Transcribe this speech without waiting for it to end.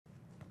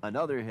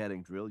Another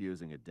heading drill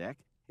using a deck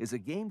is a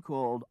game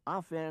called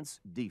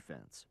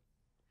offense-defense.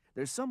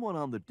 There's someone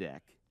on the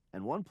deck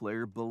and one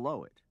player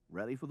below it,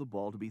 ready for the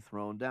ball to be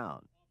thrown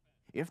down.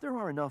 If there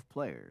are enough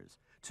players,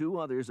 two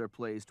others are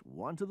placed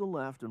one to the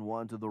left and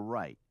one to the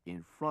right,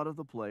 in front of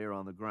the player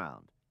on the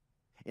ground.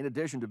 In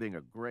addition to being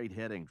a great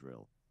heading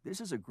drill, this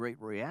is a great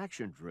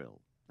reaction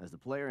drill, as the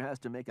player has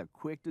to make a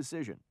quick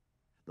decision.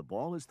 The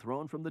ball is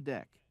thrown from the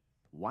deck.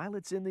 While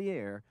it's in the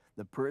air,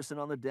 the person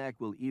on the deck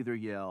will either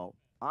yell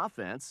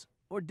offense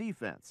or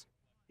defense.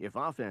 If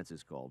offense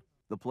is called,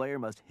 the player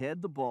must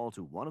head the ball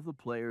to one of the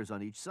players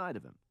on each side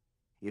of him.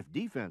 If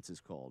defense is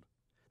called,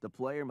 the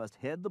player must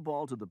head the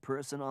ball to the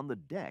person on the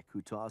deck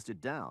who tossed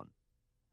it down.